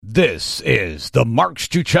This is the Mark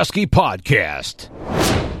Struczewski Podcast.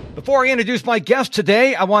 Before I introduce my guest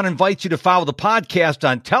today, I want to invite you to follow the podcast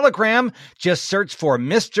on Telegram. Just search for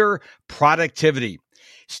Mr. Productivity.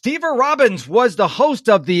 Steve Robbins was the host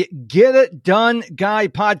of the Get It Done Guy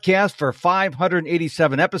podcast for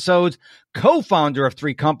 587 episodes, co-founder of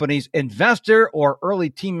 3 companies, investor or early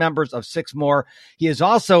team members of 6 more. He is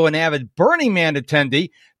also an avid Burning Man attendee,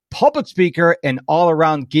 public speaker, and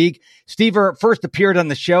all-around geek. Steve first appeared on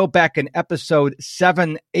the show back in episode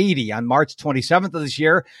 780 on March 27th of this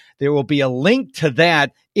year. There will be a link to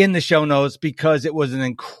that in the show notes because it was an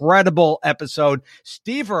incredible episode.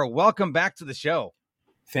 Steve, welcome back to the show.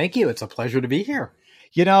 Thank you. It's a pleasure to be here.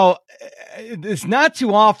 You know, it's not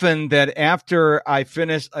too often that after I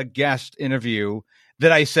finish a guest interview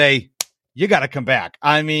that I say, you got to come back.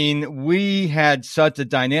 I mean, we had such a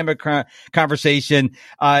dynamic conversation.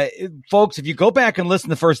 Folks, if you go back and listen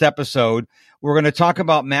to the first episode, we're going to talk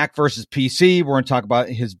about Mac versus PC. We're going to talk about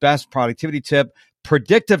his best productivity tip,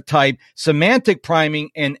 predictive type, semantic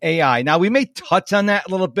priming, and AI. Now, we may touch on that a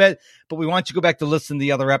little bit, but we want you to go back to listen to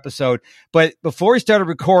the other episode. But before we started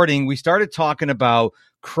recording, we started talking about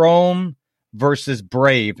Chrome versus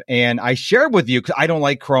Brave. And I shared with you, because I don't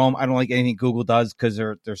like Chrome. I don't like anything Google does because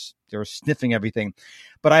they're sniffing everything.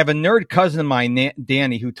 But I have a nerd cousin of mine,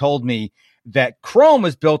 Danny, who told me that Chrome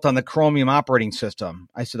is built on the Chromium operating system.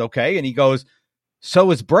 I said, okay. And he goes,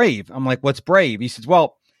 so is Brave. I'm like, what's Brave? He says,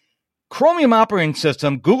 well, Chromium operating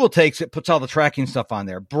system, Google takes it, puts all the tracking stuff on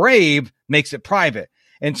there. Brave makes it private.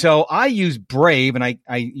 And so I use Brave, and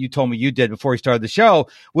you told me you did before we started the show,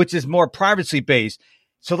 which is more privacy based.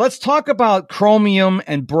 So let's talk about Chromium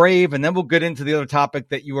and Brave, and then we'll get into the other topic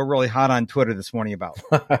that you were really hot on Twitter this morning about.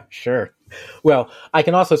 Sure. Well, I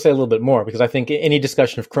can also say a little bit more, because I think any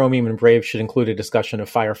discussion of Chromium and Brave should include a discussion of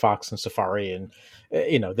Firefox and Safari. And,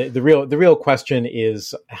 the real question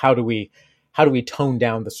is how do we tone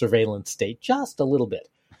down the surveillance state just a little bit?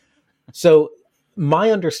 So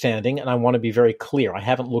my understanding, and I want to be very clear, I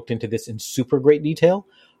haven't looked into this in super great detail,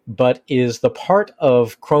 but is the part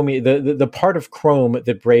of Chromium, the part of Chrome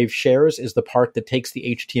that Brave shares is the part that takes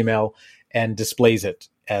the HTML and displays it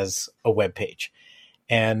as a web page.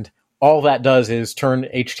 And all that does is turn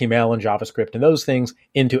HTML and JavaScript and those things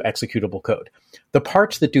into executable code. The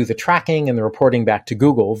parts that do the tracking and the reporting back to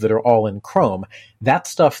Google that are all in Chrome, that's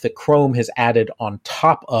stuff that Chrome has added on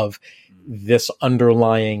top of this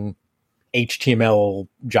underlying HTML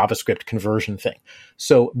JavaScript conversion thing.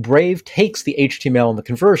 So Brave takes the HTML and the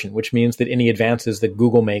conversion, which means that any advances that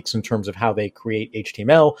Google makes in terms of how they create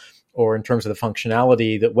HTML or in terms of the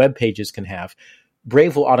functionality that web pages can have,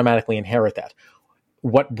 Brave will automatically inherit that.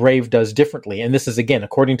 What Brave does differently, and this is, again,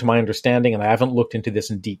 according to my understanding, and I haven't looked into this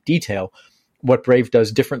in deep detail, what Brave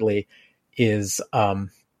does differently is that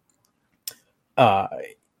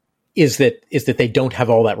they don't have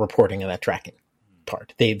all that reporting and that tracking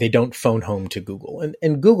part. They don't phone home to Google.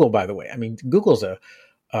 And Google, by the way, I mean, Google's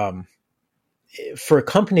for a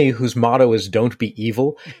company whose motto is don't be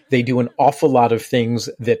evil, they do an awful lot of things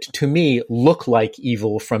that to me look like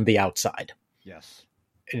evil from the outside. Yes.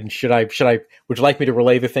 And would you like me to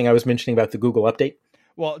relay the thing I was mentioning about the Google update?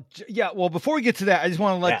 Well, yeah. Well, before we get to that, I just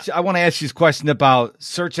want to I want to ask you this question about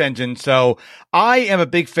search engine. So I am a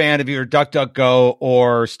big fan of either DuckDuckGo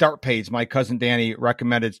or StartPage. My cousin Danny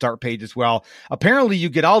recommended StartPage as well. Apparently you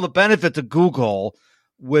get all the benefits of Google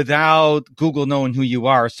without Google knowing who you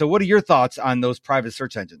are. So what are your thoughts on those private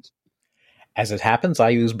search engines? As it happens, I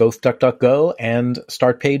use both DuckDuckGo and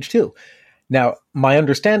StartPage too. Now, my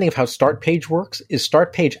understanding of how StartPage works is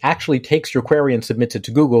StartPage actually takes your query and submits it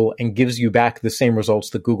to Google and gives you back the same results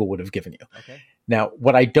that Google would have given you. Okay. Now,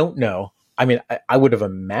 what I don't know, I mean, I would have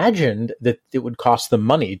imagined that it would cost them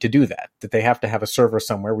money to do that they have to have a server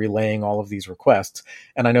somewhere relaying all of these requests.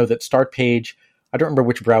 And I know that StartPage, I don't remember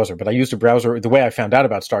which browser, but I used a browser. The way I found out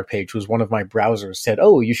about StartPage was one of my browsers said,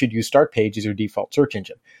 oh, you should use StartPage as your default search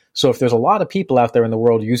engine. So if there's a lot of people out there in the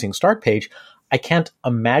world using StartPage, I can't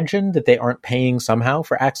imagine that they aren't paying somehow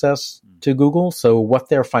for access to Google. So what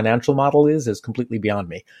their financial model is completely beyond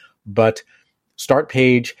me. But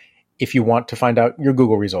StartPage, if you want to find out your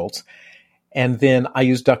Google results. And then I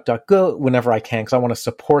use DuckDuckGo whenever I can because I want to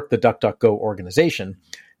support the DuckDuckGo organization.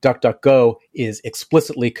 DuckDuckGo is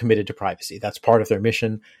explicitly committed to privacy. That's part of their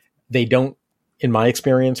mission. They don't, in my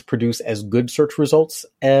experience, produce as good search results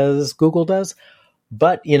as Google does.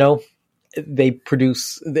 But, they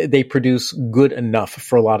produce good enough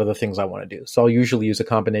for a lot of the things I want to do. So I'll usually use a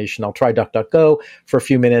combination. I'll try DuckDuckGo for a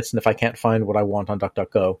few minutes, and if I can't find what I want on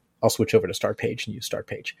DuckDuckGo, I'll switch over to StartPage and use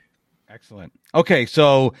StartPage. Excellent. Okay,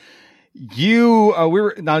 so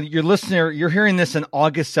Now your listener, you're hearing this on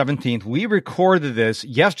August 17th. We recorded this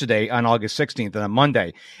yesterday on August 16th on a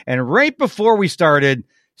Monday. And right before we started,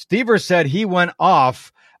 Stever said he went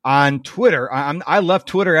off on Twitter. I left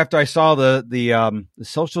Twitter after I saw the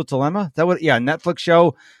Social Dilemma. Netflix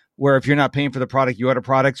show where if you're not paying for the product, you had a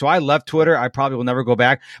product. So I left Twitter. I probably will never go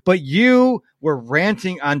back. But you were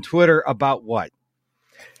ranting on Twitter about what?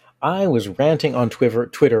 I was ranting on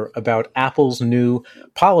Twitter about Apple's new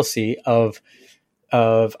policy of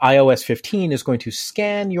iOS 15 is going to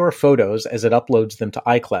scan your photos as it uploads them to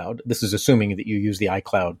iCloud. This is assuming that you use the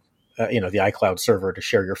iCloud, the iCloud server to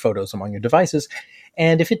share your photos among your devices.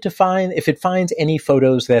 And if it finds any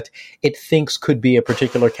photos that it thinks could be a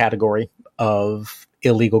particular category of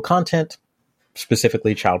illegal content,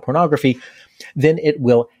 specifically child pornography, then it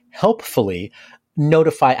will helpfully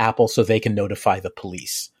notify Apple so they can notify the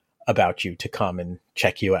police about you to come and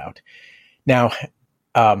check you out. Now,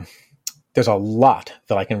 there's a lot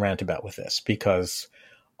that I can rant about with this because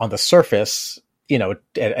on the surface,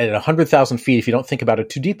 at 100,000 feet, if you don't think about it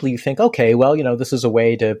too deeply, you think, okay, well, this is a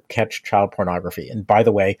way to catch child pornography. And by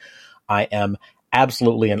the way, I am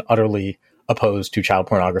absolutely and utterly opposed to child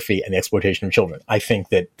pornography and the exploitation of children. I think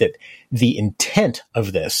that the intent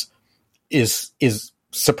of this is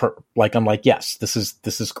superb. I'm like, yes, this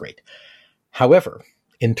is great. However,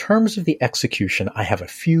 in terms of the execution, I have a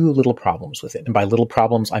few little problems with it. And by little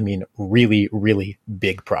problems, I mean really, really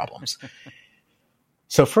big problems.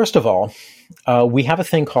 So first of all, we have a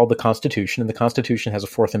thing called the Constitution, and the Constitution has a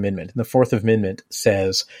Fourth Amendment. And the Fourth Amendment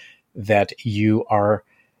says that you are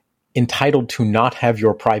entitled to not have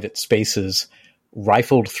your private spaces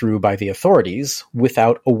rifled through by the authorities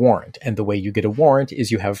without a warrant. And the way you get a warrant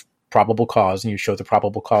is you have probable cause, and you show the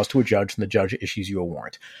probable cause to a judge, and the judge issues you a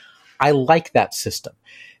warrant. I like that system.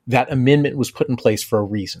 That amendment was put in place for a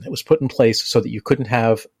reason. It was put in place so that you couldn't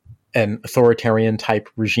have an authoritarian type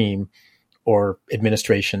regime or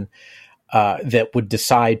administration that would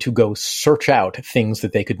decide to go search out things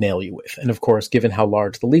that they could nail you with. And of course, given how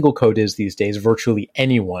large the legal code is these days, virtually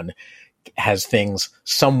anyone has things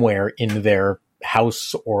somewhere in their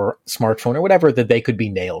house or smartphone or whatever that they could be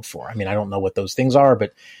nailed for. I mean, I don't know what those things are,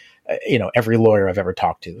 but every lawyer I've ever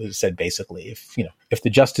talked to has said basically, if the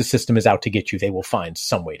justice system is out to get you, they will find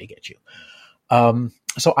some way to get you.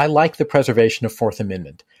 So I like the preservation of Fourth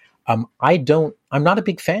Amendment. I'm not a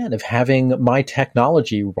big fan of having my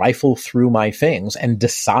technology rifle through my things and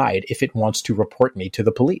decide if it wants to report me to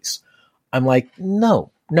the police. I'm like,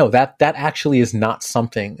 no, that actually is not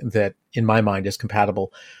something that in my mind is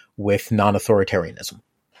compatible with non-authoritarianism.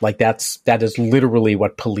 Like that is literally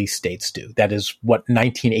what police states do. That is what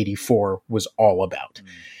 1984 was all about.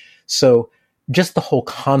 So just the whole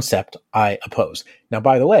concept I oppose. Now,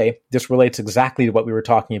 by the way, this relates exactly to what we were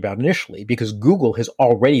talking about initially, because Google has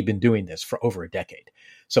already been doing this for over a decade.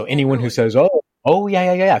 So anyone who says, oh,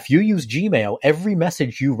 yeah. If you use Gmail, every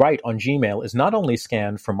message you write on Gmail is not only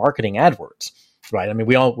scanned for marketing AdWords, right? I mean,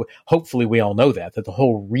 hopefully we all know that the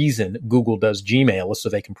whole reason Google does Gmail is so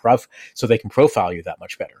they can profile you that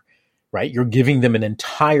much better, right? You're giving them an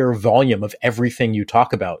entire volume of everything you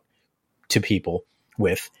talk about to people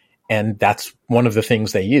with, and that's one of the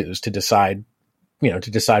things they use to decide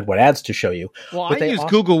what ads to show you. Well, I use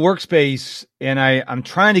Google Workspace, and I'm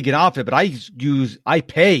trying to get off it, but I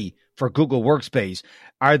pay for Google Workspace.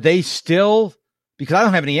 Are they still, because I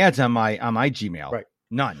don't have any ads on my Gmail, right?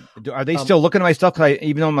 None. Are they still looking at my stuff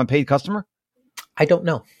even though I'm a paid customer? I don't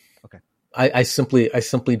know. Okay. I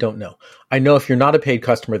simply don't know. I know if you're not a paid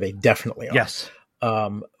customer, they definitely are. Yes.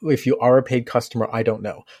 If you are a paid customer, I don't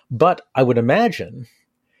know. But I would imagine,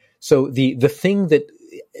 so the thing that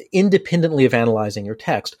independently of analyzing your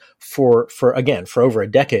text for over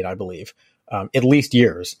a decade, I believe, at least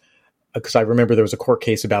years, because I remember there was a court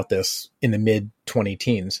case about this in the mid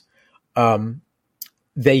 2010s.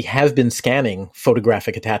 They have been scanning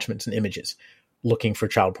photographic attachments and images looking for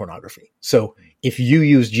child pornography. So if you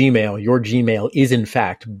use Gmail, your Gmail is in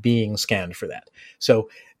fact being scanned for that. So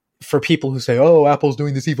for people who say, oh, Apple's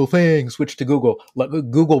doing this evil thing, switch to Google.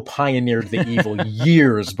 Google pioneered the evil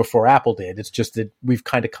years before Apple did. It's just that we've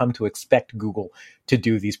kind of come to expect Google to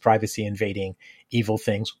do these privacy invading evil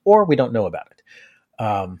things, or we don't know about it.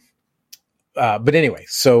 But anyway,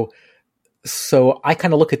 so I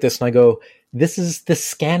kind of look at this and I go, this is the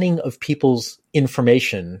scanning of people's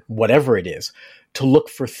information, whatever it is, to look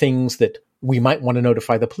for things that we might want to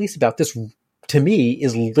notify the police about. This, to me,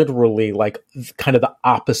 is literally like kind of the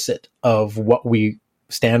opposite of what we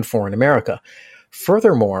stand for in America.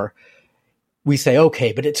 Furthermore, we say,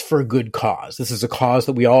 okay, but it's for a good cause. This is a cause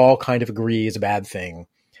that we all kind of agree is a bad thing.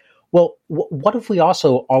 Well, what if we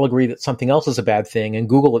also all agree that something else is a bad thing, and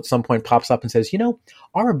Google at some point pops up and says,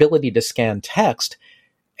 our ability to scan text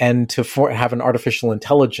and to have an artificial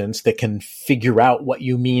intelligence that can figure out what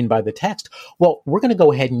you mean by the text, well, we're going to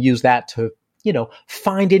go ahead and use that to,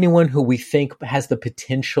 find anyone who we think has the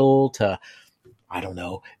potential to, I don't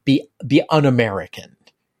know, be un-American.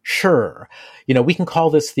 Sure. We can call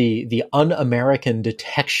this the un-American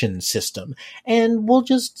detection system, and we'll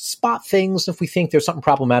just spot things. If we think there's something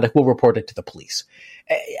problematic, we'll report it to the police.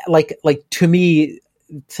 To me,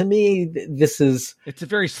 this is... It's a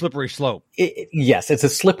very slippery slope. Yes, it's a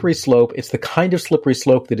slippery slope. It's the kind of slippery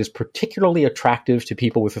slope that is particularly attractive to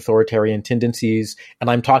people with authoritarian tendencies. And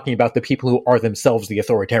I'm talking about the people who are themselves the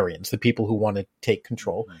authoritarians, the people who want to take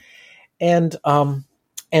control. Mm-hmm.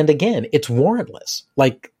 And again, it's warrantless.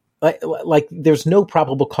 Like there's no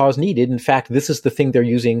probable cause needed. In fact, this is the thing they're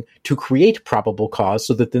using to create probable cause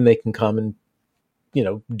so that then they can come and,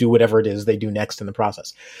 do whatever it is they do next in the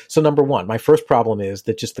process. So number one, my first problem is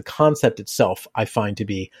that just the concept itself I find to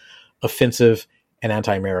be offensive and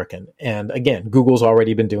anti-American. And again, Google's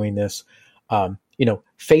already been doing this.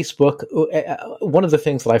 Facebook, one of the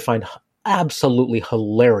things that I find absolutely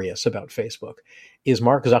hilarious about Facebook is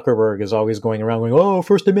Mark Zuckerberg is always going around going, oh,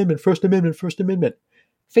 First Amendment, First Amendment, First Amendment.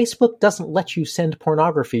 Facebook doesn't let you send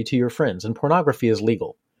pornography to your friends, and pornography is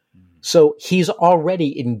legal. So he's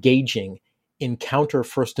already engaging in counter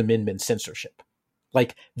First Amendment censorship.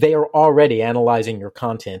 Like, they are already analyzing your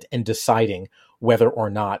content and deciding whether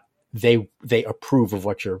or not they approve of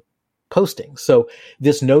what you're posting. So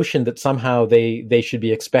this notion that somehow they should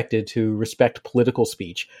be expected to respect political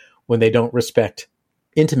speech when they don't respect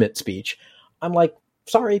intimate speech, I'm like,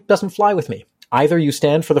 sorry, it doesn't fly with me. Either you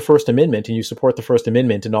stand for the First Amendment and you support the First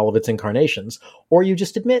Amendment in all of its incarnations, or you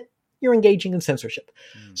just admit you're engaging in censorship.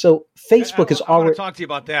 So Facebook is already... I want to talk to you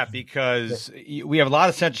about that because we have a lot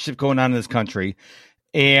of censorship going on in this country.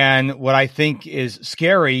 And what I think is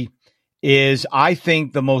scary is I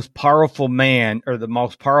think the most powerful man or the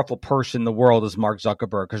most powerful person in the world is Mark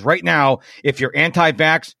Zuckerberg. Because right now, if you're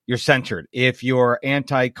anti-vax, you're censored. If you're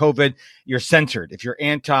anti-COVID, you're censored. If you're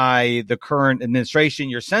anti the current administration,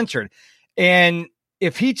 you're censored. And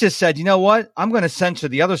if he just said, you know what, I'm going to censor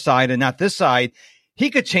the other side and not this side, he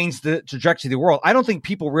could change the trajectory of the world. I don't think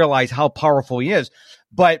people realize how powerful he is.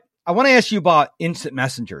 But I want to ask you about instant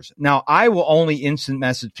messengers. Now, I will only instant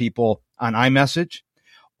message people on iMessage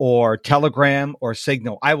or Telegram or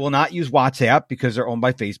Signal. I will not use WhatsApp because they're owned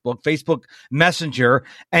by Facebook. Facebook Messenger,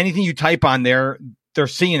 anything you type on there, they're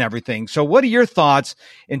seeing everything. So what are your thoughts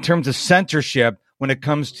in terms of censorship when it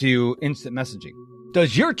comes to instant messaging?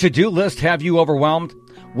 Does your to-do list have you overwhelmed?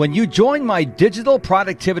 When you join my digital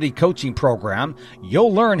productivity coaching program,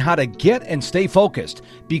 you'll learn how to get and stay focused,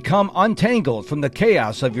 become untangled from the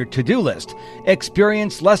chaos of your to-do list,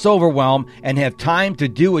 experience less overwhelm, and have time to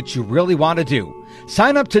do what you really want to do.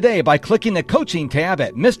 Sign up today by clicking the coaching tab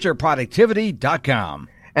at MrProductivity.com.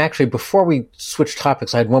 Actually, before we switch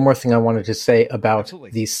topics, I had one more thing I wanted to say about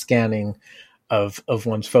the scanning of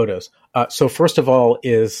one's photos. So first of all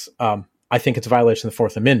is... I think it's a violation of the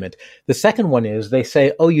Fourth Amendment. The second one is they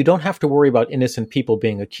say, oh, you don't have to worry about innocent people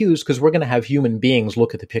being accused because we're going to have human beings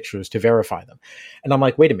look at the pictures to verify them. And I'm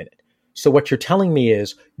like, wait a minute. So what you're telling me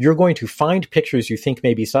is you're going to find pictures you think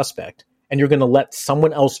may be suspect, and you're going to let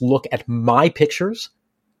someone else look at my pictures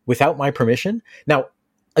without my permission? Now,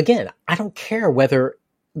 again, I don't care whether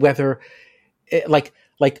what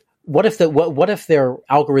if their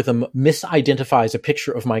algorithm misidentifies a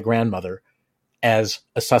picture of my grandmother as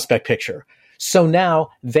a suspect picture. So now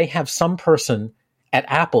they have some person at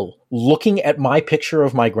Apple looking at my picture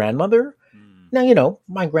of my grandmother. Now,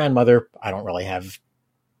 my grandmother, I don't really have,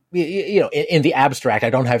 in the abstract, I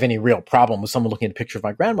don't have any real problem with someone looking at a picture of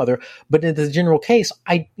my grandmother. But in the general case,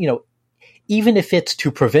 even if it's to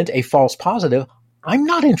prevent a false positive, I'm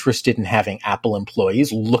not interested in having Apple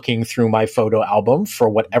employees looking through my photo album for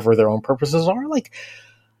whatever their own purposes are.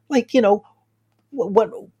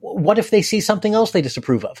 What if they see something else they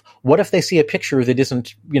disapprove of? What if they see a picture that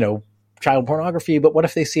isn't, child pornography, but what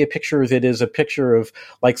if they see a picture that is a picture of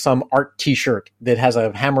like some art t-shirt that has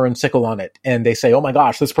a hammer and sickle on it, and they say, oh my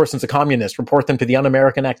gosh, this person's a communist, report them to the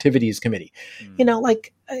Un-American Activities Committee. I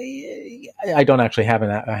don't actually have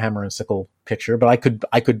a hammer and sickle picture, but I could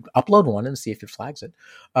upload one and see if it flags it.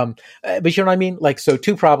 But you know what I mean? So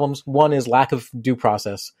two problems. One is lack of due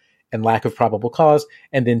process and lack of probable cause.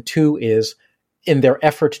 And then two is in their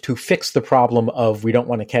effort to fix the problem of we don't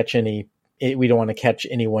want to catch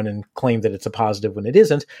anyone and claim that it's a positive when it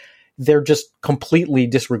isn't, they're just completely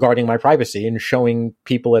disregarding my privacy and showing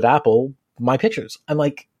people at Apple my pictures. I'm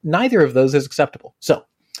like, neither of those is acceptable. So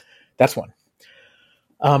that's one.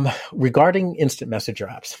 Regarding instant messenger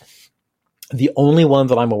apps, the only one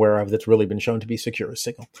that I'm aware of that's really been shown to be secure is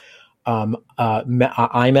Signal.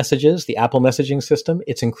 iMessages, the Apple messaging system,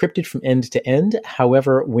 it's encrypted from end to end.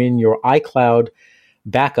 However, when your iCloud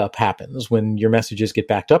backup happens, when your messages get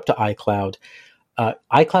backed up to iCloud,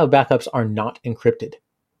 iCloud backups are not encrypted.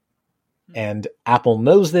 And Apple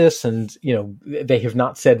knows this, and they have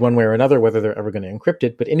not said one way or another whether they're ever going to encrypt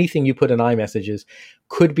it, but anything you put in iMessages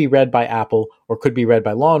could be read by Apple or could be read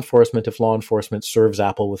by law enforcement if law enforcement serves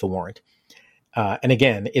Apple with a warrant. And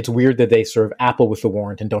again, it's weird that they serve Apple with the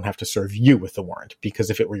warrant and don't have to serve you with the warrant, because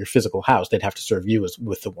if it were your physical house, they'd have to serve you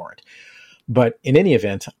with the warrant. But in any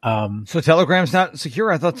event... So Telegram's not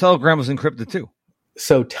secure? I thought Telegram was encrypted too.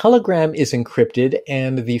 So Telegram is encrypted,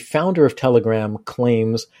 and the founder of Telegram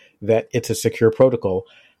claims that it's a secure protocol.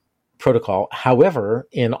 However,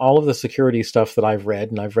 in all of the security stuff that I've read,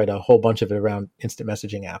 and I've read a whole bunch of it around instant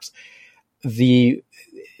messaging apps,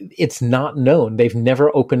 it's not known. They've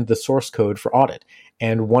never opened the source code for audit.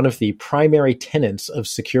 And one of the primary tenets of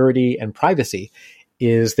security and privacy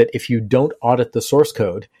is that if you don't audit the source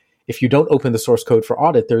code, if you don't open the source code for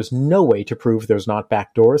audit, there's no way to prove there's not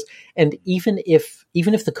backdoors. And even if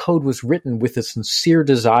the code was written with a sincere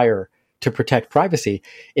desire to protect privacy,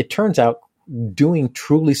 it turns out doing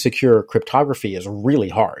truly secure cryptography is really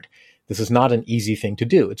hard. This is not an easy thing to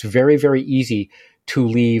do. It's very, very easy to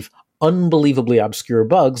leave unbelievably obscure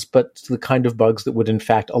bugs, but the kind of bugs that would in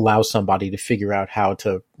fact allow somebody to figure out how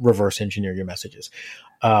to reverse engineer your messages.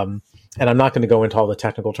 And I'm not going to go into all the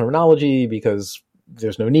technical terminology because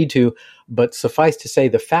there's no need to, but suffice to say,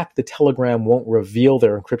 the fact that Telegram won't reveal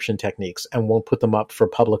their encryption techniques and won't put them up for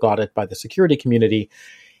public audit by the security community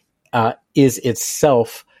is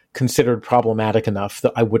itself considered problematic enough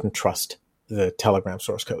that I wouldn't trust the Telegram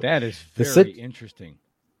source code. That is very interesting.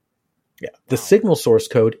 Yeah, the Signal source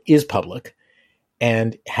code is public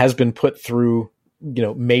and has been put through,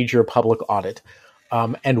 major public audit.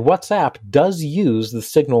 And WhatsApp does use the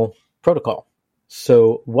Signal protocol.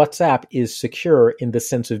 So WhatsApp is secure in the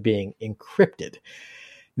sense of being encrypted.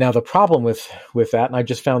 Now, the problem with that, and I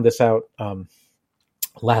just found this out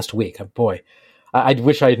last week. Boy, I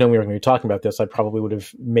wish I had known we were going to be talking about this. I probably would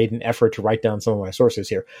have made an effort to write down some of my sources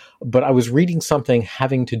here. But I was reading something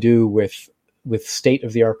having to do with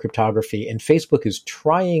state-of-the-art cryptography, and Facebook is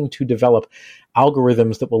trying to develop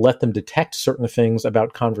algorithms that will let them detect certain things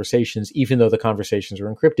about conversations, even though the conversations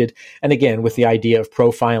are encrypted. And again, with the idea of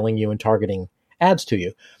profiling you and targeting ads to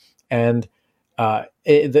you. And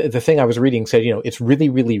the thing I was reading said, it's really,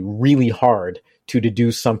 really, really hard to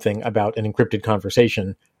deduce something about an encrypted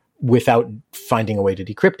conversation without finding a way to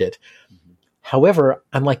decrypt it. Mm-hmm. However,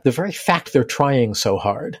 I'm like, the very fact they're trying so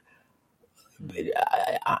hard,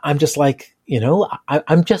 I'm just like,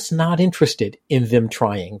 I'm just not interested in them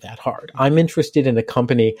trying that hard. I'm interested in a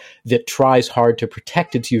company that tries hard to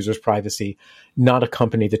protect its users' privacy, not a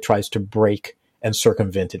company that tries to break and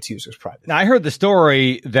circumvent its users' privacy. Now, I heard the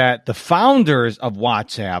story that the founders of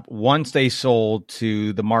WhatsApp, once they sold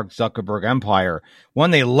to the Mark Zuckerberg empire, when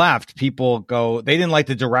they left, they didn't like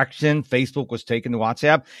the direction Facebook was taking to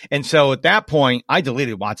WhatsApp. And so at that point, I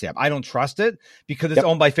deleted WhatsApp. I don't trust it because it's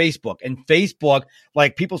owned by Facebook. And Facebook,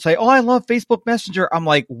 like people say, oh, I love Facebook Messenger. I'm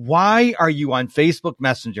like, why are you on Facebook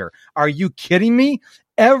Messenger? Are you kidding me?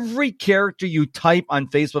 Every character you type on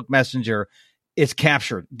Facebook Messenger is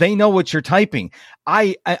captured. They know what you're typing.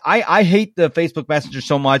 I hate the Facebook Messenger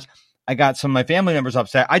so much. I got some of my family members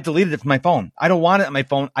upset. I deleted it from my phone. I don't want it on my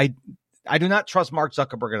phone. I do not trust Mark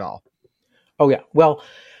Zuckerberg at all. Oh yeah. Well,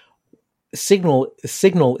 Signal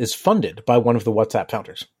is funded by one of the WhatsApp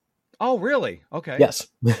founders. Oh, really? Okay. Yes.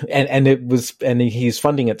 And he's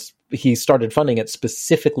funding it. He started funding it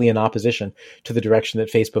specifically in opposition to the direction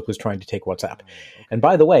that Facebook was trying to take WhatsApp. Okay. And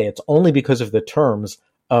by the way, it's only because of the terms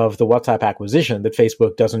of the WhatsApp acquisition that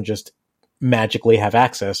Facebook doesn't just magically have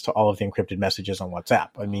access to all of the encrypted messages on WhatsApp.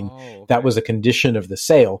 I mean, that was a condition of the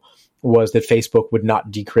sale, was that Facebook would not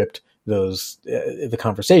decrypt those the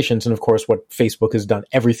conversations. And of course, what Facebook has done,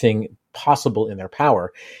 everything possible in their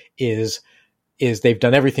power, is they've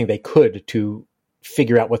done everything they could to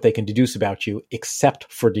figure out what they can deduce about you, except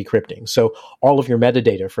for decrypting. So all of your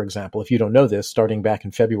metadata, for example, if you don't know this, starting back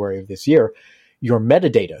in February of this year, your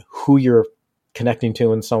metadata, who you're connecting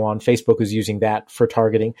to and so on, Facebook is using that for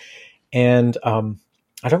targeting. And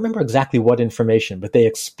I don't remember exactly what information, but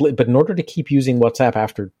but in order to keep using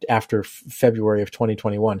WhatsApp after February of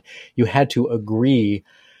 2021, you had to agree.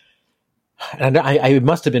 And it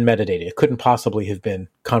must have been metadata. It couldn't possibly have been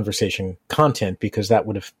conversation content, because that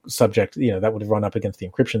would have that would have run up against the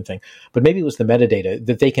encryption thing. But maybe it was the metadata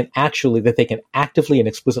that they can actively and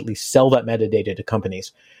explicitly sell that metadata to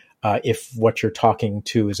companies if what you're talking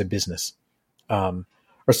to is a business,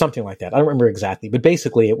 or something like that. I don't remember exactly, but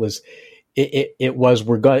basically it was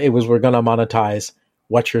we're going to monetize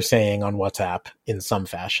what you're saying on WhatsApp in some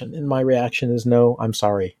fashion. And my reaction is no. I'm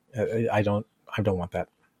sorry, I don't want that.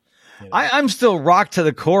 You know? I'm still rocked to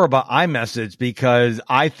the core about iMessage because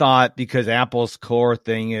I thought because Apple's core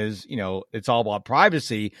thing is, it's all about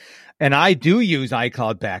privacy. And I do use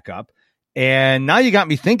iCloud backup. And now you got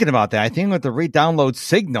me thinking about that. I think I'm going to re-download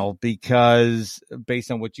Signal because based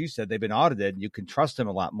on what you said, they've been audited and you can trust them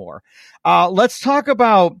a lot more. Let's talk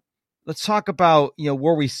about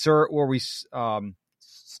where we store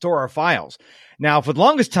our files. Now, for the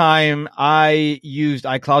longest time, I used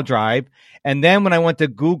iCloud Drive. And then when I went to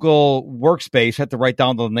Google Workspace, I had to write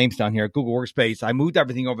down the names down here, Google Workspace, I moved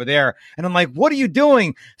everything over there. And I'm like, what are you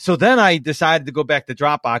doing? So then I decided to go back to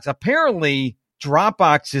Dropbox. Apparently,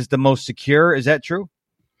 Dropbox is the most secure. Is that true?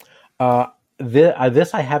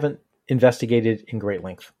 This I haven't investigated in great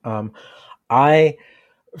length. From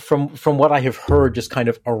what I have heard just kind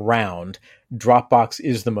of around, Dropbox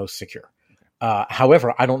is the most secure.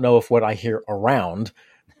 However, I don't know if what I hear around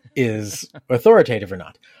is authoritative or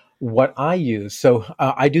not. What I use,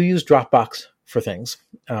 I do use Dropbox for things,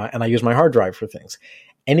 and I use my hard drive for things.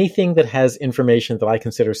 Anything that has information that I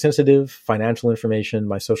consider sensitive, financial information,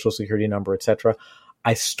 my social security number, etc.,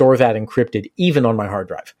 I store that encrypted even on my hard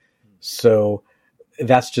drive. So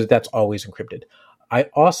that's always encrypted. I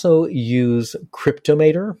also use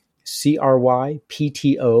Cryptomator,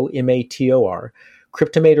 Cryptomator.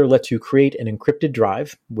 Cryptomator lets you create an encrypted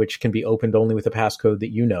drive, which can be opened only with a passcode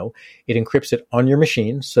that you know. It encrypts it on your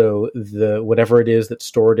machine, so whatever it is that's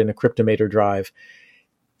stored in a Cryptomator drive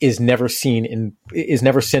is never sent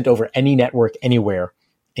over any network anywhere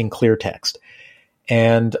in clear text.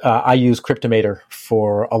 And I use Cryptomator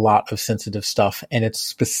for a lot of sensitive stuff, and it's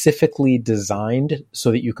specifically designed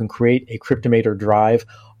so that you can create a Cryptomator drive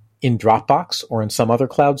in Dropbox or in some other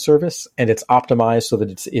cloud service, and it's optimized so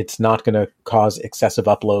that it's not going to cause excessive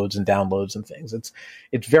uploads and downloads and things. It's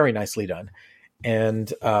very nicely done,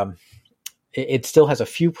 and it still has a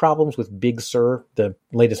few problems with Big Sur, the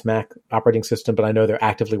latest Mac operating system, but I know they're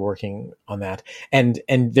actively working on that, and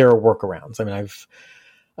there are workarounds. I mean,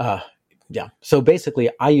 So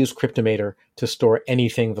basically, I use Cryptomator to store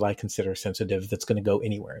anything that I consider sensitive that's going to go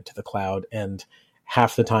anywhere into the cloud, and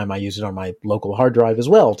half the time I use it on my local hard drive as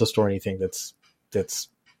well to store anything that's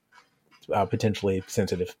potentially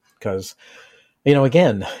sensitive. Because,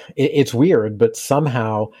 again, it's weird, but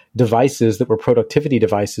somehow devices that were productivity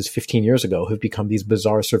devices 15 years ago have become these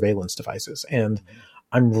bizarre surveillance devices. And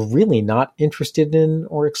I'm really not interested in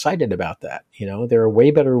or excited about that. There are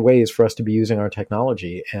way better ways for us to be using our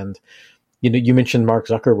technology. And you mentioned Mark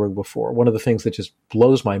Zuckerberg before. One of the things that just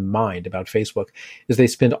blows my mind about Facebook is they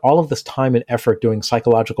spend all of this time and effort doing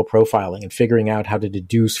psychological profiling and figuring out how to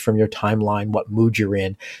deduce from your timeline what mood you're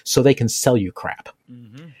in so they can sell you crap.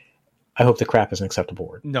 Mm-hmm. I hope the crap is an acceptable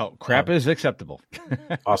word. No, crap is acceptable.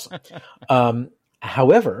 Awesome.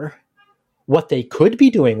 However, what they could be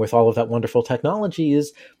doing with all of that wonderful technology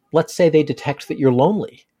is, let's say they detect that you're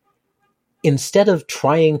lonely. Instead of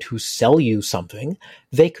trying to sell you something,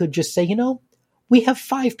 they could just say, we have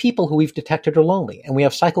 5 people who we've detected are lonely, and we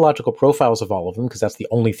have psychological profiles of all of them because that's the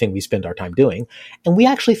only thing we spend our time doing. And we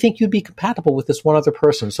actually think you'd be compatible with this one other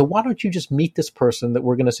person. So why don't you just meet this person that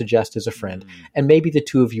we're going to suggest as a friend, and maybe the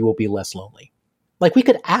two of you will be less lonely. Like, we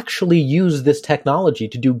could actually use this technology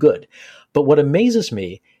to do good. But what amazes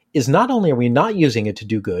me is not only are we not using it to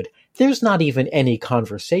do good, there's not even any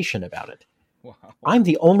conversation about it. Wow. I'm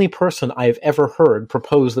the only person I have ever heard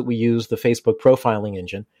propose that we use the Facebook profiling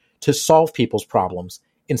engine to solve people's problems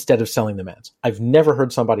instead of selling them ads. I've never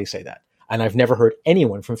heard somebody say that. And I've never heard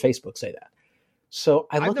anyone from Facebook say that. So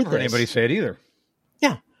I've never heard anybody say it either.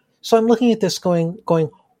 Yeah. So I'm looking at this going,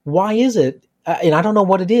 why is it? And I don't know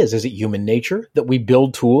what it is. Is it human nature that we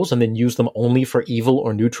build tools and then use them only for evil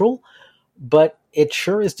or neutral? But it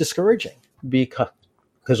sure is discouraging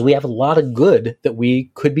because we have a lot of good that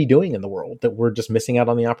we could be doing in the world that we're just missing out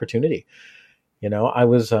on the opportunity. I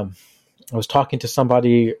was talking to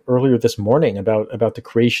somebody earlier this morning about the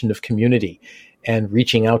creation of community and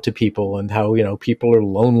reaching out to people and how, people are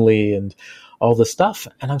lonely and all this stuff.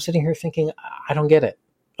 And I'm sitting here thinking, I don't get it.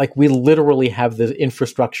 Like, we literally have the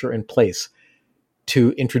infrastructure in place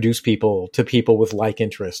to introduce people to people with like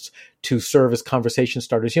interests, to serve as conversation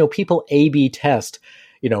starters. People A/B test,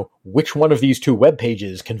 which one of these 2 web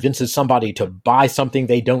pages convinces somebody to buy something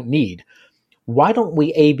they don't need. Why don't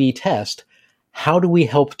we A/B test? How do we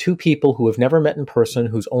help 2 people who have never met in person,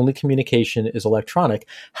 whose only communication is electronic?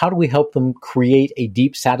 How do we help them create a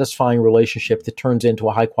deep, satisfying relationship that turns into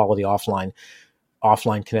a high-quality offline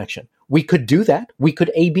offline connection. We could do that. We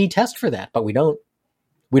could A/B test for that, but we don't.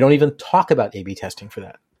 We don't even talk about A/B testing for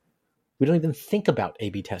that. We don't even think about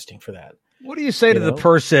A/B testing for that. What do you say to the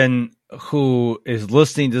person who is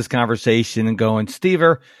listening to this conversation and going,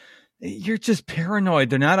 Stever, you're just paranoid.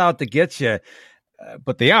 They're not out to get you,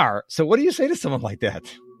 but they are. So what do you say to someone like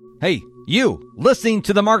that? Hey, you listening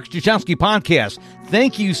to the Mark Struczewski podcast.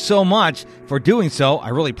 Thank you so much for doing so. I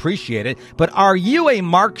really appreciate it. But are you a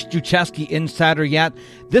Mark Struczewski insider yet?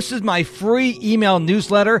 This is my free email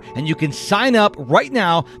newsletter, and you can sign up right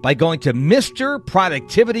now by going to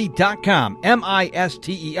MrProductivity.com.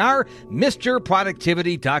 M-I-S-T-E-R,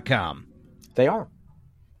 MrProductivity.com. They are.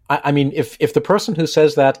 I mean, if the person who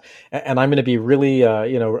says that, and I'm going to be really,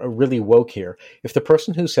 really woke here, if the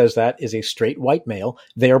person who says that is a straight white male,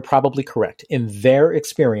 they are probably correct. In their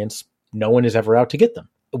experience, no one is ever out to get them,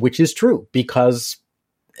 which is true because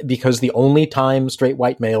the only time straight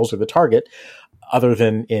white males are the target, other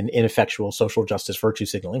than in ineffectual social justice virtue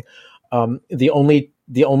signaling, the only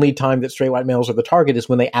time that straight white males are the target is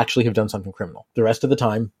when they actually have done something criminal. The rest of the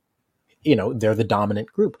time, they're the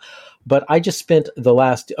dominant group. But I just spent the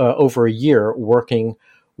last over a year working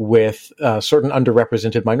with certain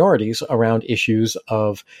underrepresented minorities around issues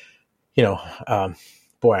of, I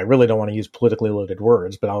really don't want to use politically loaded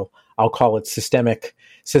words, but I'll call it systemic.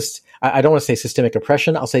 I don't want to say systemic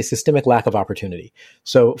oppression. I'll say systemic lack of opportunity.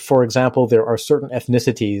 So, for example, there are certain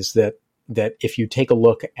ethnicities that if you take a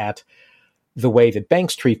look at the way that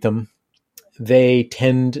banks treat them, they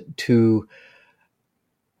tend to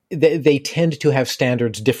have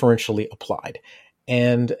standards differentially applied.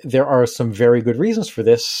 And there are some very good reasons for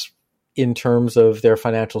this in terms of their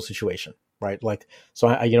financial situation, right? Like, so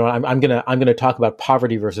I'm going to talk about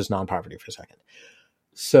poverty versus non-poverty for a second.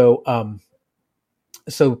 So,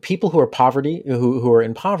 so people who are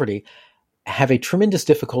in poverty have a tremendous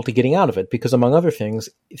difficulty getting out of it because, among other things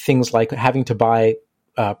like having to buy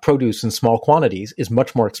produce in small quantities is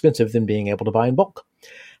much more expensive than being able to buy in bulk.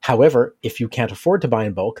 However, if you can't afford to buy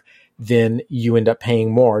in bulk, then you end up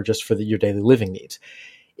paying more just for your daily living needs.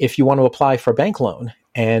 If you want to apply for a bank loan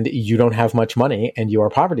and you don't have much money and you are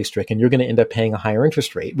poverty stricken, you're going to end up paying a higher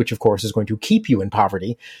interest rate, which of course is going to keep you in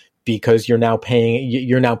poverty because you're now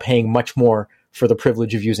paying much more for the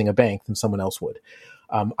privilege of using a bank than someone else would.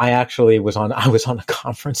 I was on a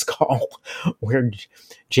conference call where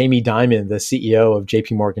Jamie Dimon, the CEO of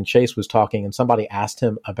JP Morgan Chase, was talking, and somebody asked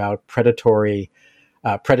him about predatory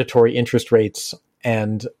interest rates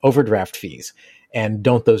and overdraft fees. And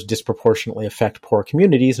don't those disproportionately affect poor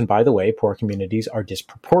communities? And by the way, poor communities are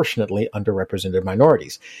disproportionately underrepresented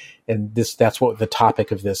minorities. And that's what the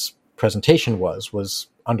topic of this presentation was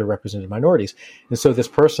underrepresented minorities. And so this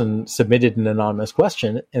person submitted an anonymous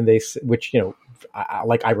question, and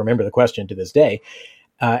I remember the question to this day.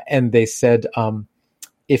 And they said,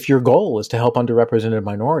 if your goal is to help underrepresented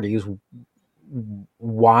minorities,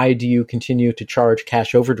 why do you continue to charge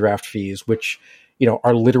cash overdraft fees, which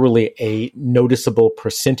are literally a noticeable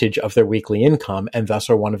percentage of their weekly income, and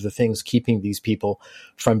thus are one of the things keeping these people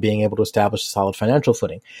from being able to establish a solid financial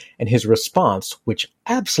footing? And his response, which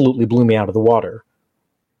absolutely blew me out of the water,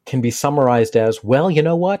 can be summarized as, well, you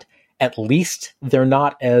know what? At least they're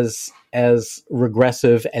not as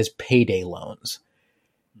regressive as payday loans.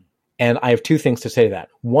 And I have two things to say to that.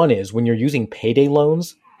 One is, when you're using payday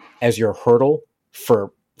loans as your hurdle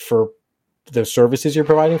for the services you're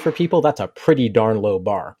providing for people, that's a pretty darn low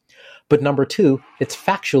bar. But number two, it's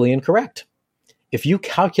factually incorrect. If you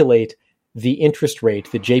calculate the interest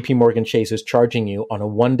rate that JP Morgan Chase is charging you on a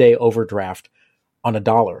one-day overdraft on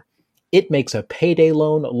 $1, it makes a payday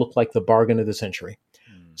loan look like the bargain of the century.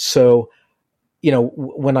 So,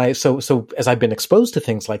 so as I've been exposed to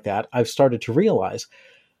things like that, I've started to realize,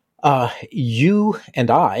 you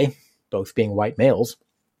and I, both being white males,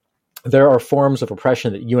 there are forms of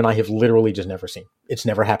oppression that you and I have literally just never seen. It's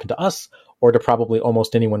never happened to us or to probably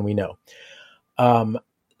almost anyone we know.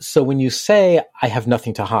 So when you say, I have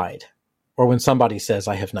nothing to hide, or when somebody says,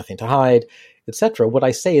 I have nothing to hide, etc., what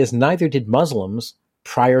I say is, neither did Muslims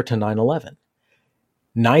prior to 9/11.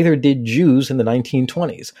 Neither did Jews in the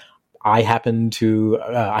 1920s. I happen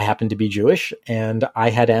to be Jewish, and I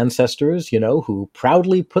had ancestors, who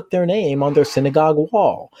proudly put their name on their synagogue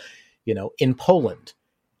wall, in Poland.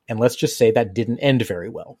 And let's just say that didn't end very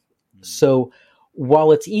well. So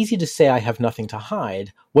while it's easy to say I have nothing to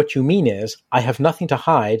hide, what you mean is, I have nothing to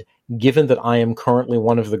hide given that I am currently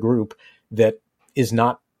one of the group that is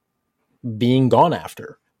not being gone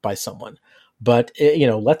after by someone. But,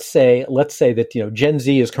 let's say that, Gen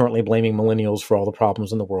Z is currently blaming millennials for all the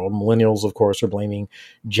problems in the world. Millennials, of course, are blaming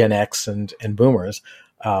Gen X and boomers.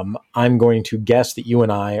 I'm going to guess that you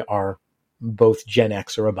and I are both Gen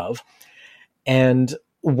X or above. And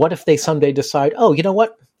what if they someday decide, oh, you know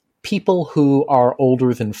what? People who are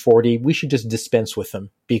older than 40, we should just dispense with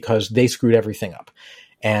them because they screwed everything up.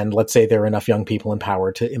 And let's say there are enough young people in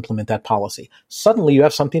power to implement that policy. Suddenly you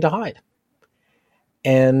have something to hide.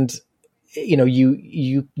 And,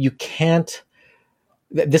 you can't.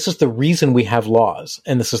 This is the reason we have laws,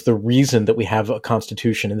 and this is the reason that we have a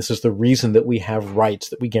constitution, and this is the reason that we have rights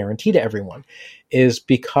that we guarantee to everyone, is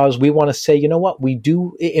because we want to say, you know what, we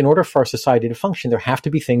do, in order for our society to function, there have to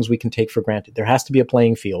be things we can take for granted. There has to be a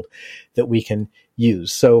playing field that we can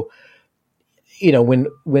use. So,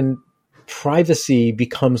 when privacy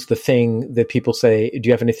becomes the thing that people say, do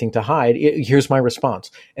you have anything to hide? Here's my response.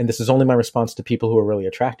 And this is only my response to people who are really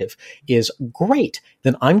attractive is great.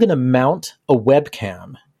 Then I'm going to mount a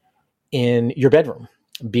webcam in your bedroom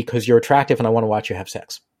because you're attractive and I want to watch you have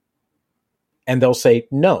sex. And they'll say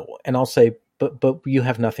no. And I'll say, but you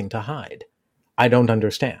have nothing to hide. I don't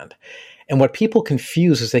understand. And what people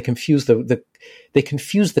confuse is they confuse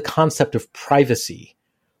the concept of privacy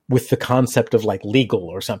with the concept of like legal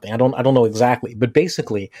or something. I don't know exactly, but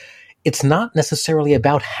basically it's not necessarily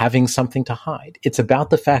about having something to hide. It's about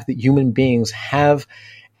the fact that human beings have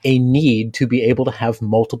a need to be able to have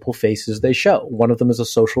multiple faces they show. One of them is a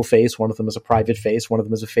social face, one of them is a private face, one of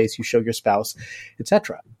them is a face you show your spouse,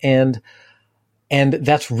 etc. And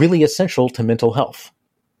that's really essential to mental health.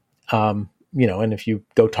 And if you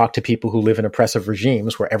go talk to people who live in oppressive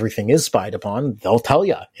regimes where everything is spied upon, they'll tell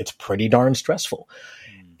you it's pretty darn stressful.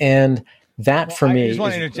 And that for me, I just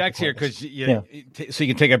want to interject here because so you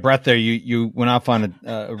can take a breath there. You went off on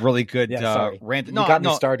a really good rant. No, you got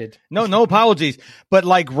me started. No apologies. But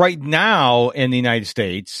like right now in the United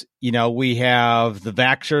States, we have the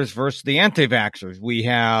vaxxers versus the anti-vaxxers. We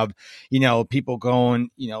have, people going,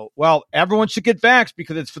 well, everyone should get vaxxed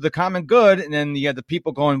because it's for the common good. And then you have the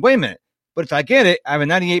people going, wait a minute. But if I get it, I have a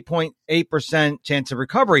 98.8% chance of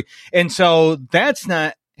recovery. And so has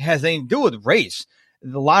anything to do with race.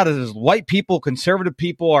 A lot of those white people, conservative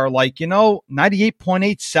people are like,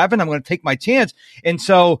 98.87, I'm going to take my chance. And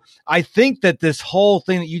so I think that this whole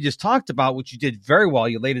thing that you just talked about, which you did very well,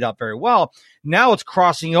 you laid it out very well. Now it's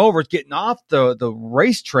crossing over, it's getting off the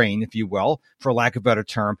race train, if you will, for lack of a better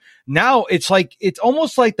term. Now it's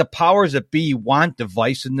almost like the powers that be want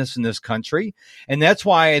divisiveness in this country. And that's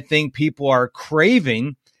why I think people are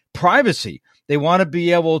craving privacy. They want to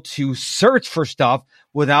be able to search for stuff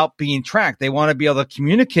without being tracked. They want to be able to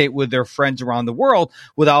communicate with their friends around the world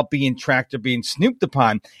without being tracked or being snooped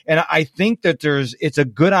upon. And I think that it's a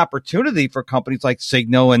good opportunity for companies like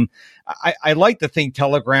Signal. And I like to think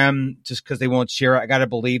Telegram, just because they won't share it. I got to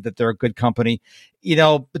believe that they're a good company,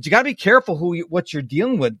 but you got to be careful what you're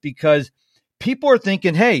dealing with, because people are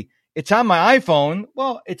thinking, hey, it's on my iPhone.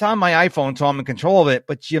 Well, it's on my iPhone, so I'm in control of it,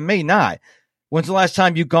 but you may not. When's the last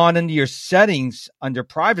time you've gone into your settings under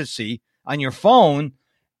privacy on your phone?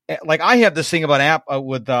 Like I have this thing about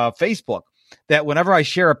with Facebook that whenever I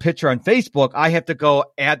share a picture on Facebook, I have to go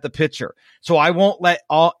add the picture. So I won't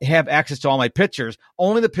have access to all my pictures,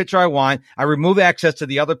 only the picture I want. I remove access to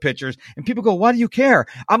the other pictures, and people go, why do you care?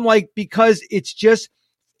 I'm like, because it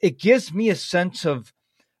gives me a sense of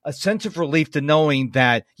relief to knowing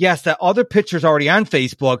that, yes, that other picture's already on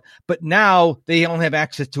Facebook, but now they don't have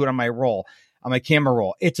access to it on my camera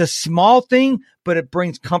roll. It's a small thing, but it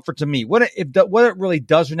brings comfort to me. What it really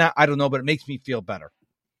does or not, I don't know, but it makes me feel better.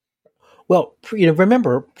 Well,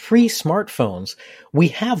 remember, pre-smartphones, we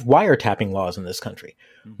have wiretapping laws in this country.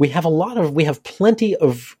 We have plenty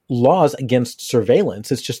of laws against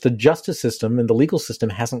surveillance. It's just the justice system and the legal system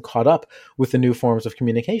hasn't caught up with the new forms of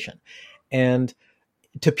communication. And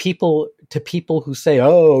to people who say,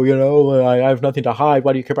 oh, I have nothing to hide,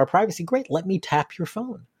 why do you care about privacy? Great, let me tap your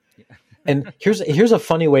phone. And here's a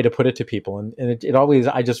funny way to put it to people, and it always,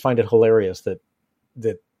 I just find it hilarious that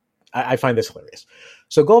I find this hilarious.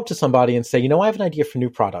 So go up to somebody and say, I have an idea for a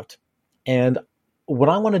new product, and what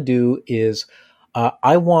I want to do is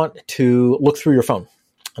I want to look through your phone,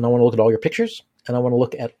 and I want to look at all your pictures, and I want to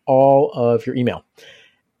look at all of your email,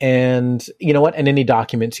 and and any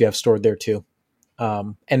documents you have stored there too.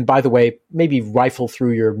 And by the way, maybe rifle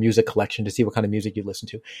through your music collection to see what kind of music you listen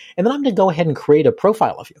to, and then I'm going to go ahead and create a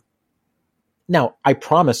profile of you. Now, I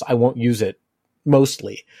promise I won't use it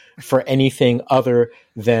mostly for anything other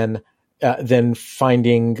than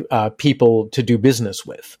finding people to do business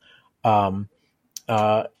with. How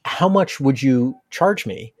much would you charge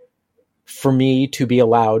me for me to be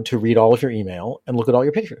allowed to read all of your email and look at all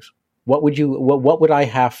your pictures? What would I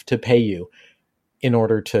have to pay you in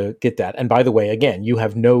order to get that? And by the way, again, you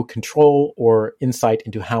have no control or insight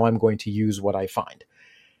into how I'm going to use what I find.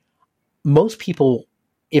 Most people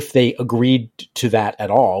if they agreed to that at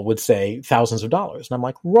all, would say thousands of dollars. And I'm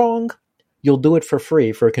like, wrong. You'll do it for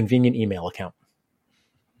free for a convenient email account.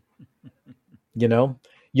 You know,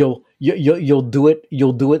 you'll do it.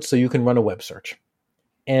 You'll do it so you can run a web search,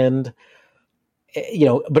 and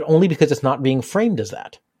but only because it's not being framed as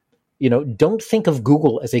that. Don't think of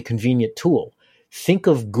Google as a convenient tool. Think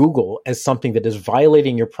of Google as something that is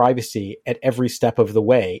violating your privacy at every step of the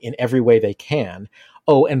way, in every way they can.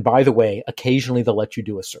 Oh, and by the way, occasionally they'll let you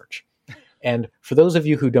do a search. And for those of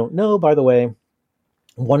you who don't know, by the way,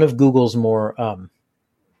 one of Google's more,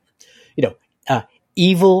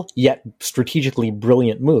 evil yet strategically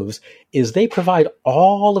brilliant moves is they provide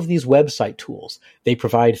all of these website tools. They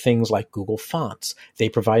provide things like Google Fonts. They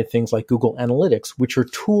provide things like Google Analytics, which are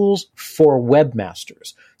tools for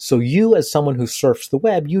webmasters. So you, as someone who surfs the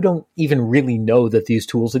web, you don't even really know that these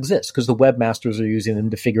tools exist because the webmasters are using them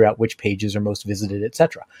to figure out which pages are most visited,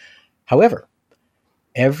 etc. However,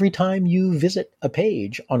 every time you visit a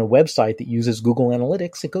page on a website that uses Google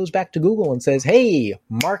Analytics, it goes back to Google and says, hey,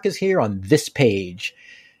 Mark is here on this page.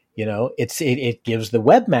 It gives the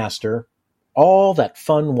webmaster all that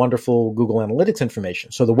fun, wonderful Google Analytics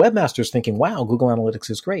information. So the webmaster is thinking, wow, Google Analytics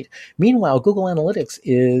is great. Meanwhile, Google Analytics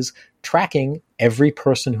is tracking every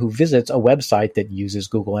person who visits a website that uses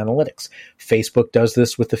Google Analytics. Facebook does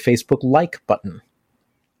this with the Facebook like button.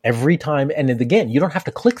 Every time, and again, you don't have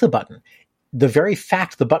to click the button. The very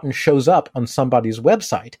fact the button shows up on somebody's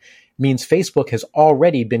website means Facebook has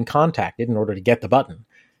already been contacted in order to get the button.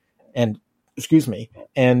 And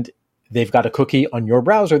they've got a cookie on your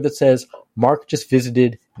browser that says, Mark just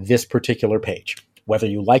visited this particular page. Whether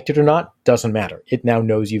you liked it or not, doesn't matter. It now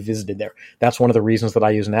knows you visited there. That's one of the reasons that I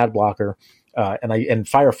use an ad blocker and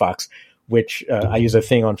Firefox, which I use a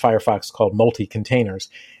thing on Firefox called multi-containers.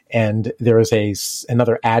 And there is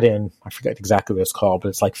another add-in, I forget exactly what it's called, but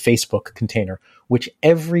it's like Facebook container, which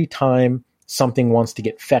every time something wants to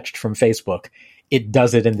get fetched from Facebook, it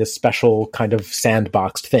does it in this special kind of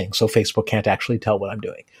sandboxed thing. So Facebook can't actually tell what I'm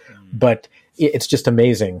doing. But it's just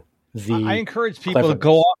amazing. I encourage people to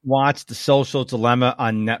go out and watch The Social Dilemma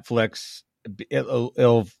on Netflix. It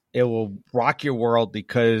will rock your world,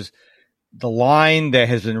 because the line that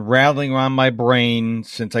has been rattling around my brain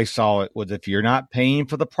since I saw it was, if you're not paying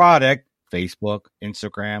for the product, Facebook,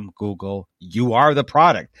 Instagram, Google, you are the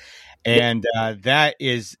product. And that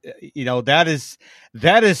is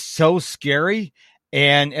so scary.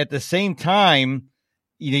 And at the same time,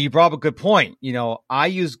 you brought up a good point. I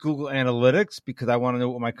use Google Analytics because I want to know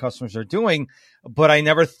what my customers are doing, but I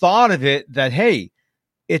never thought of it that, hey,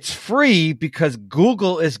 it's free because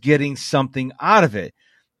Google is getting something out of it.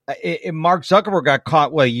 Mark Zuckerberg got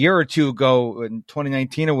caught a year or two ago in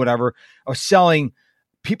 2019 or whatever, of selling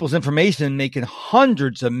people's information and making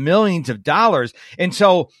hundreds of millions of dollars. And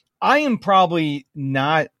so I am probably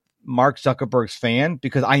not Mark Zuckerberg's fan,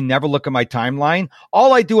 because I never look at my timeline.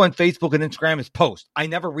 All I do on Facebook and Instagram is post. I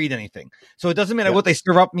never read anything. So it doesn't matter what they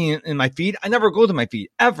serve up me in my feed. I never go to my feed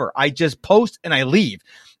ever. I just post and I leave.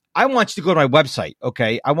 I want you to go to my website.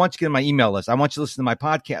 Okay. I want you to get on my email list. I want you to listen to my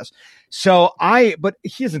podcast. But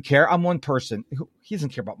he doesn't care. I'm one person. He doesn't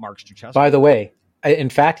care about Mark Struczewski. By the way, in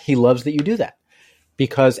fact, he loves that you do that,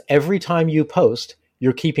 because every time you post,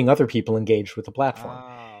 you're keeping other people engaged with the platform.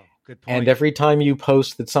 Good point. And every time you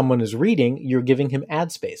post that someone is reading, you're giving him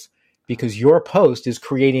ad space, because your post is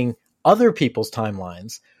creating other people's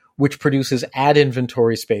timelines, which produces ad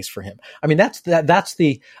inventory space for him. I mean, that's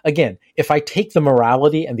again, if I take the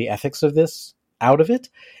morality and the ethics of this out of it,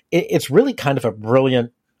 it's really kind of a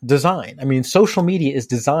brilliant design. I mean, social media is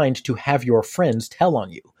designed to have your friends tell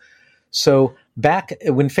on you. So back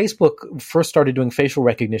when Facebook first started doing facial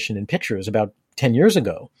recognition in pictures about 10 years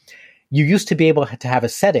ago, you used to be able to have a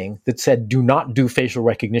setting that said, do not do facial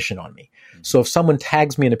recognition on me. So if someone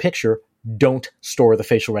tags me in a picture, don't store the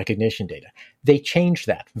facial recognition data. They changed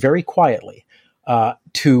that very quietly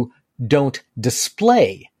to don't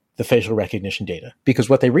display the facial recognition data, because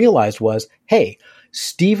what they realized was, hey,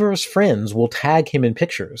 Stever's friends will tag him in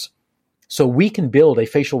pictures, so we can build a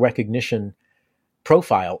facial recognition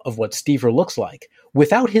profile of what Stever looks like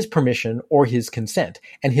without his permission or his consent.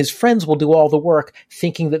 And his friends will do all the work,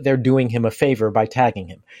 thinking that they're doing him a favor by tagging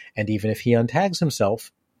him. And even if he untags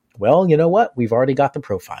himself, well, you know what? We've already got the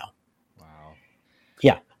profile. Wow.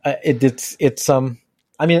 Yeah. I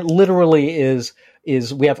mean, it literally is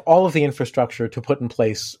we have all of the infrastructure to put in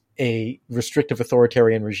place a restrictive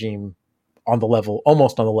authoritarian regime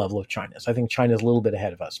almost on the level of China's. I think China's a little bit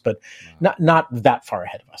ahead of us, but not that far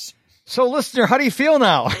ahead of us. So, listener, how do you feel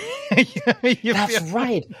now? That's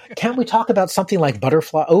right. Can't we talk about something like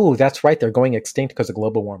butterfly? Oh, that's right. They're going extinct because of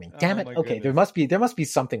global warming. Damn it. Okay, goodness. There must be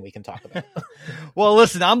something we can talk about. Well,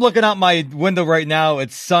 listen, I'm looking out my window right now.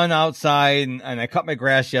 It's sun outside, and I cut my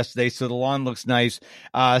grass yesterday, so the lawn looks nice.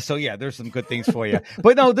 So, yeah, there's some good things for you.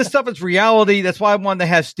 But no, this stuff is reality. That's why I wanted to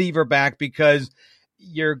have Stever back, because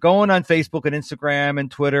you're going on Facebook and Instagram and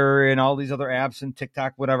Twitter and all these other apps and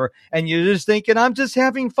TikTok, whatever, and you're just thinking, I'm just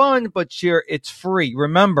having fun, but it's free.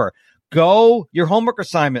 Remember, your homework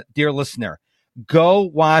assignment, dear listener, go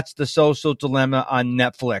watch The Social Dilemma on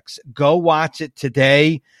Netflix. Go watch it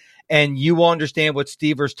today, and you will understand what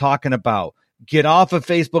Stever's talking about. Get off of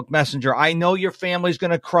Facebook Messenger. I know your family's going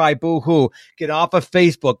to cry, boo-hoo. Get off of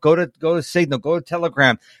Facebook. Go to Signal. Go to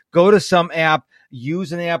Telegram. Go to some app.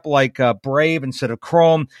 Use an app like Brave instead of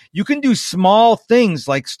Chrome. You can do small things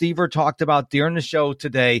like Stever talked about during the show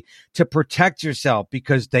today to protect yourself,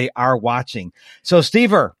 because they are watching. So,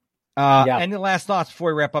 Stever, any last thoughts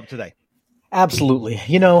before we wrap up today? Absolutely.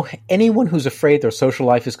 Anyone who's afraid their social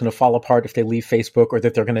life is going to fall apart if they leave Facebook, or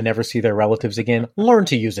that they're going to never see their relatives again, learn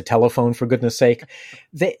to use a telephone, for goodness sake.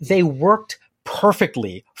 They worked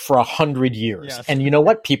perfectly for 100 years. Yes. And you know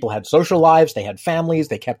what? People had social lives, they had families,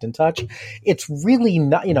 they kept in touch. It's really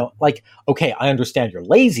not, okay, I understand you're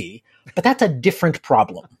lazy, but that's a different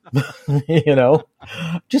problem.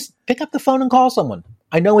 Just pick up the phone and call someone.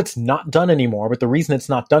 I know it's not done anymore, but the reason it's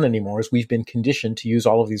not done anymore is we've been conditioned to use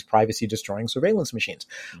all of these privacy destroying surveillance machines.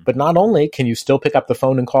 But not only can you still pick up the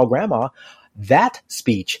phone and call grandma, that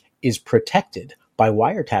speech is protected by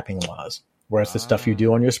wiretapping laws. Whereas the stuff you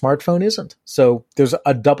do on your smartphone isn't. So there's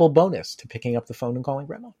a double bonus to picking up the phone and calling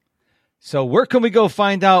grandma. So where can we go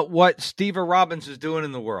find out what Stever Robbins is doing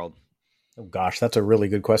in the world? Oh, gosh, that's a really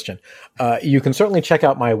good question. You can certainly check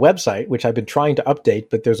out my website, which I've been trying to update,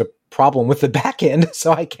 but there's a problem with the back end,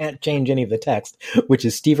 so I can't change any of the text, which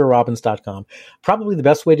is steverrobbins.com. Probably the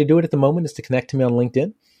best way to do it at the moment is to connect to me on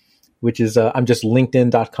LinkedIn, which is I'm just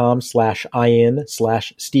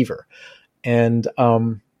linkedin.com/in/Stever. And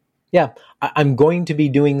I'm going to be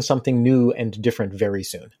doing something new and different very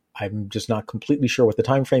soon. I'm just not completely sure what the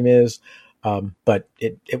time frame is, but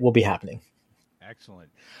it will be happening. Excellent.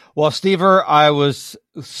 Well, Stever, I was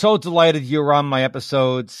so delighted you were on my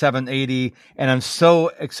episode 780, and I'm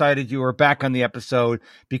so excited you were back on the episode,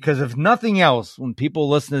 because if nothing else, when people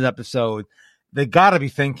listen to the episode, they got to be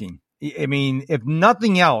thinking. I mean, if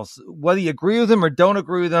nothing else, whether you agree with them or don't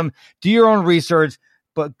agree with them, do your own research,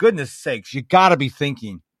 but goodness sakes, you got to be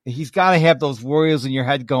thinking. He's got to have those warriors in your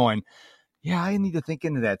head going, yeah, I need to think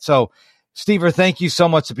into that. So, Stever, thank you so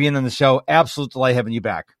much for being on the show. Absolute delight having you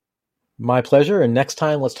back. My pleasure. And next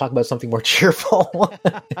time, let's talk about something more cheerful.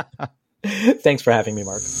 Thanks for having me,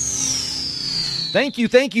 Mark. Thank you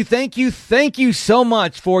so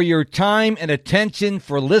much for your time and attention,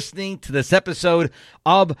 for listening to this episode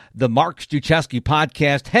of the Mark Struczewski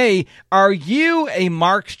podcast. Hey, are you a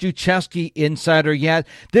Mark Struczewski insider yet?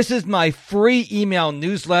 This is my free email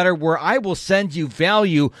newsletter where I will send you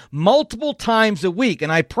value multiple times a week.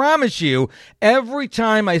 And I promise you, every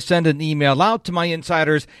time I send an email out to my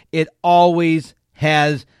insiders, it always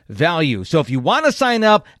has value. So if you want to sign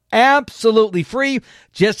up, absolutely free,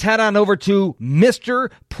 just head on over to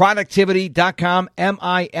MrProductivity.com,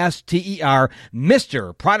 MISTER,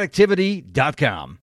 MrProductivity.com.